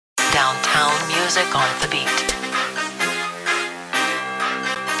Downtown music on the beat.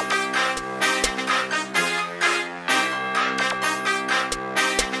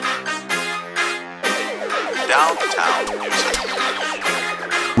 Downtown music.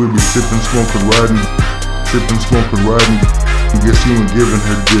 We be sippin', smokin', ridin', sippin', smokin', ridin'. You guess you ain't giving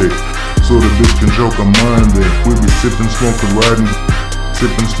her dick, so the bitch can joke on mine then. We be sippin', smokin', ridin',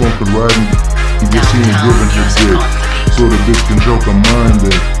 sippin', smokin', ridin'. You guess you ain't giving her dick, so the bitch can joke on mine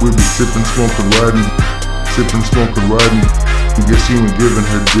then. We be sippin', smokin', ridin', sippin', smokin', ridin'. You guess you ain't giving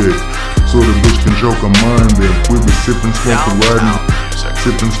her dick, so the bitch can joke on mine then. We be sippin', smokin', ridin',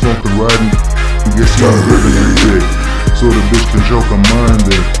 sippin', smokin', ridin'. You guess you ain't giving her dick, so the bitch can joke on mine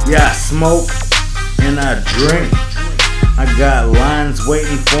then. Yeah, I smoke and I drink. I got lines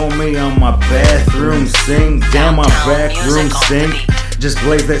waiting for me on my bathroom sink. Damn, my back room stink. Just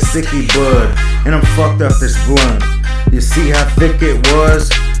blaze that sicky bud, and I'm fucked off this blunt. You see how thick it was?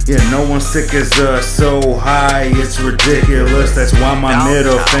 Yeah, no one's sick as us. So high, it's ridiculous. That's why my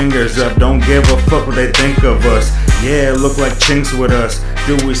middle finger's up. Don't give a fuck what they think of us. Yeah, look like chinks with us.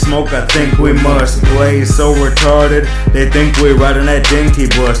 Do we smoke? I think we must. Play so retarded, they think we're riding that dinky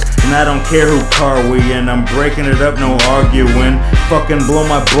bus. And I don't care who car we in, I'm breaking it up, no arguing. Fucking blow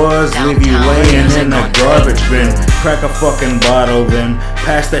my buzz, leave you laying in a garbage bin. Crack a fucking bottle then,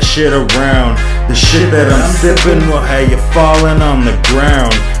 pass that shit around. The shit that I'm sipping will have you falling on the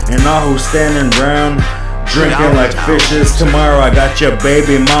ground. And all who's standing round, drinking like fishes. Tomorrow I got your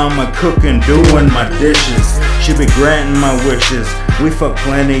baby mama cooking, doing my dishes. She be granting my wishes. We fuck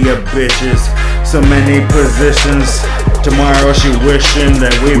plenty of bitches, so many positions. Tomorrow she wishing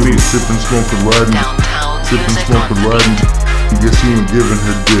that we be sippin', smokin', ridin', sippin', smokin', ridin'. You guess you ain't giving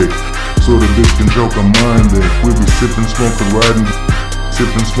her dick, so the bitch can joke on mine then. We be sippin', smokin', ridin',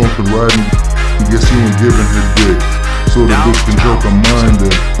 sippin', smokin', ridin'. You guess you ain't giving her dick, so the bitch can joke on mine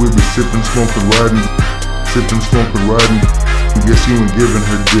then. We be sippin', smokin', ridin', sippin', smokin', ridin'. You guess you ain't giving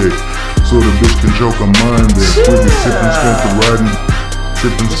her dick, so the bitch can joke on mine then. We be sippin', smokin', ridin',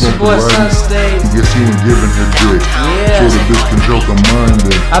 sippin', smokin', ridin'. You guess you ain't giving her dick, so the bitch can joke on mine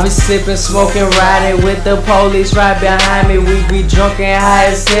then. I be sippin', smoking, riding with the police right behind me. We be drunk and high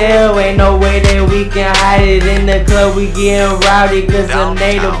as hell. Ain't no way that we can hide it. In the club we getting rowdy, cause the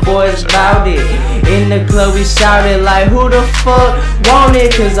native boys bout it. In the club we shouted like, who the fuck want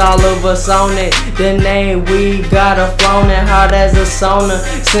it? Cause all of us on it. The name we got a flown and hard as a sauna.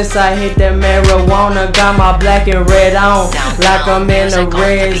 Since I hit that marijuana, got my black and red on, like I'm in the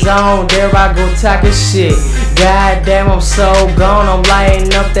red zone. There I go talking shit. God damn, I'm so gone. I'm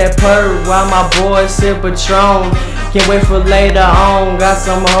lighting up that perk while my boys sip Patron. Can't wait for later on. Got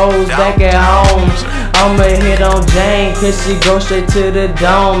some hoes back at home. I'ma hit on Jane, cause she go straight to the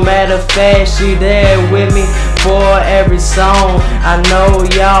dome. Matter of fact, she there with me for every song. I know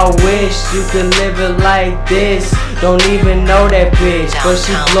y'all wish you could live it like this. Don't even know that bitch, but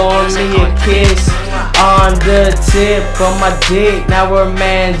she blowing me a kiss on the tip of my dick. Now we're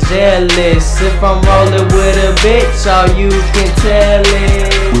man jealous. If I'm rolling with a bitch, all you can tell is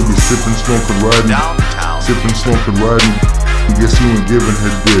we be sippin', smokin', ridin', sippin', smokin', ridin'. You guess you ain't giving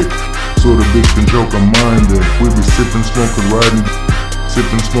her dick, so the bitch can joke on mine then. We be sippin', smokin', ridin',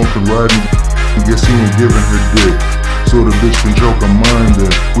 sippin', smokin', ridin'. You guess you ain't giving her dick, so the bitch can joke on mine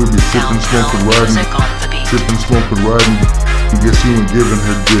then. We be sippin', smokin', ridin', sippin', smokin', ridin'. You guess you ain't giving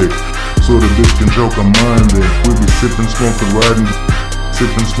her dick, so the bitch can joke on mine then. We be sippin', smokin', ridin',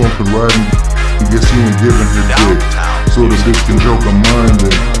 sippin', smokin', ridin'. You guess you ain't giving her dick, so the bitch can joke on mine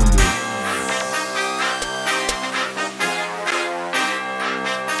then.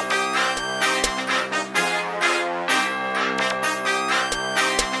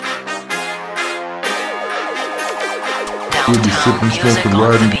 We be sippin', smokin',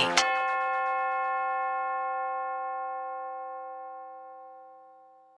 ridin',